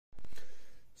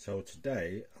So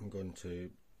today I'm going to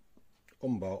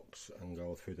unbox and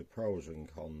go through the pros and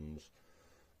cons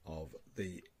of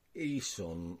the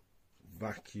eSUN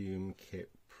Vacuum Kit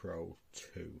Pro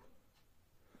 2.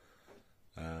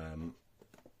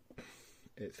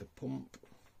 It's a pump,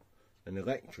 an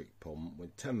electric pump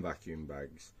with 10 vacuum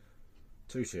bags,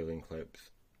 2 sealing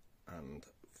clips and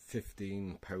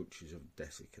 15 pouches of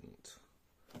desiccant.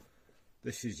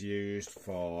 This is used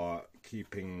for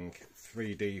keeping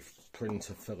 3D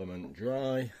printer filament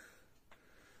dry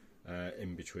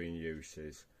in between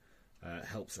uses.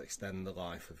 Helps extend the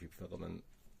life of your filament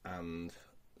and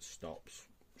stops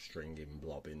stringing,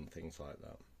 blobbing, things like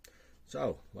that.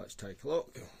 So let's take a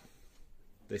look.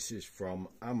 This is from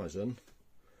Amazon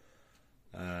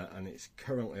and it's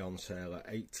currently on sale at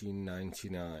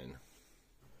 $18.99.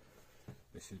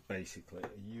 This is basically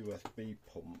a USB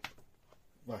pump,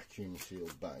 vacuum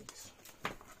sealed bags.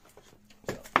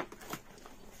 So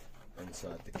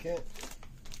inside the kit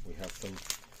we have some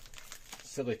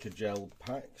silica gel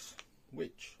packs,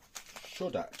 which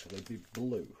should actually be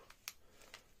blue.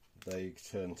 They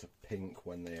turn to pink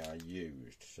when they are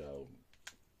used, so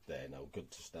they're no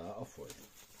good to start off with.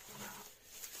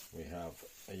 We have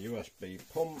a USB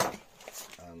pump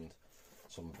and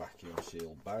some vacuum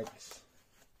sealed bags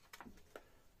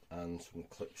and some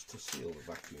clips to seal the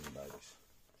vacuum bags.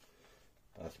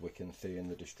 As we can see in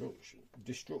the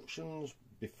instructions,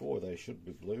 before they should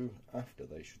be blue, after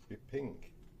they should be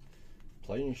pink.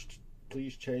 Please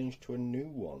change to a new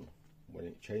one when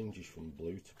it changes from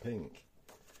blue to pink.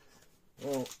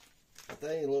 Well,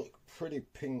 they look pretty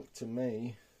pink to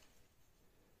me.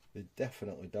 They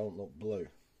definitely don't look blue.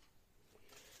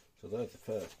 So there's the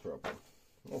first problem.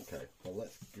 Okay, well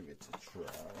let's give it a try.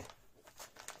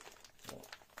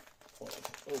 Let's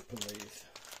open these.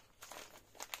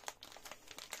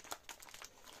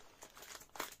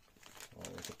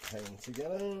 Always a pain to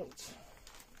get out.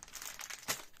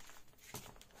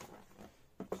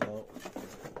 So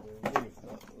we'll leave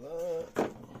that there.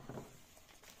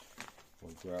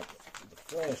 We'll grab the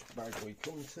first bag we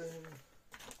come to.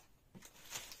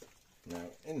 Now,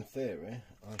 in theory,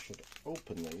 I should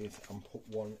open these and put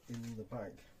one in the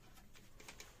bag.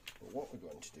 But what we're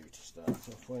going to do to start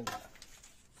off with,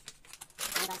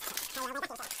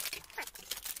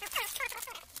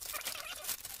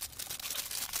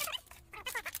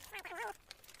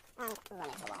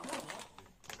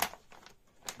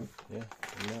 yeah,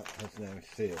 and that has now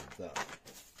sealed that.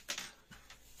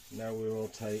 Now we will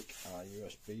take our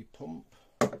USB pump,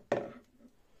 plug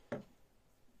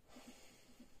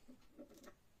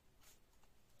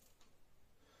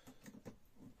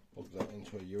that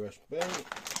into a USB,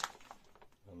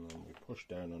 and then we push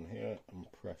down on here and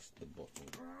press the button.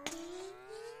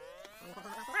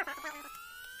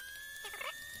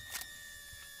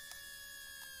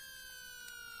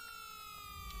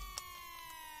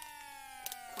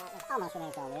 Almost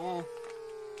removed all there.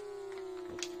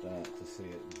 We'll start to see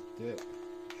it dip,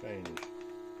 change.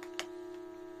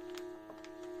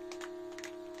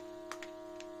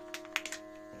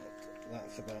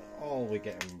 That's about all we're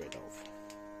getting rid of.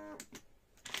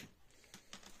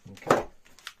 Okay,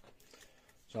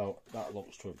 so that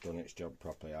looks to have done its job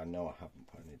properly. I know I haven't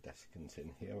put any desiccant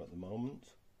in here at the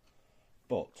moment,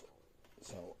 but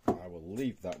so I will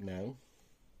leave that now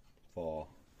for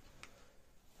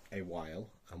a while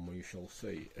and we shall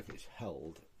see if it's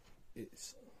held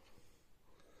its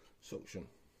suction.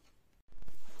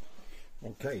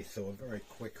 Okay, so a very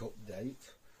quick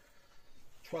update.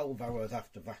 12 hours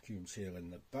after vacuum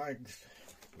sealing the bags,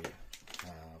 we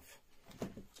have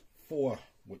 4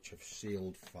 which have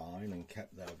sealed fine and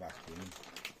kept their vacuum,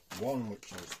 1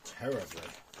 which has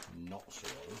terribly not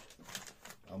sealed,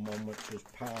 and 1 which has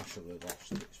partially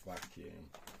lost its vacuum.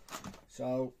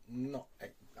 So not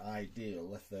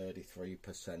ideal, a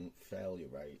 33% failure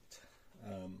rate,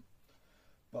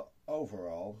 but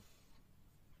overall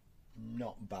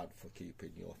not bad for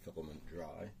keeping your filament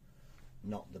dry.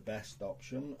 Not the best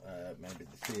option. Maybe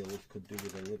the sealers could do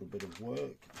with a little bit of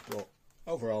work, but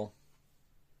overall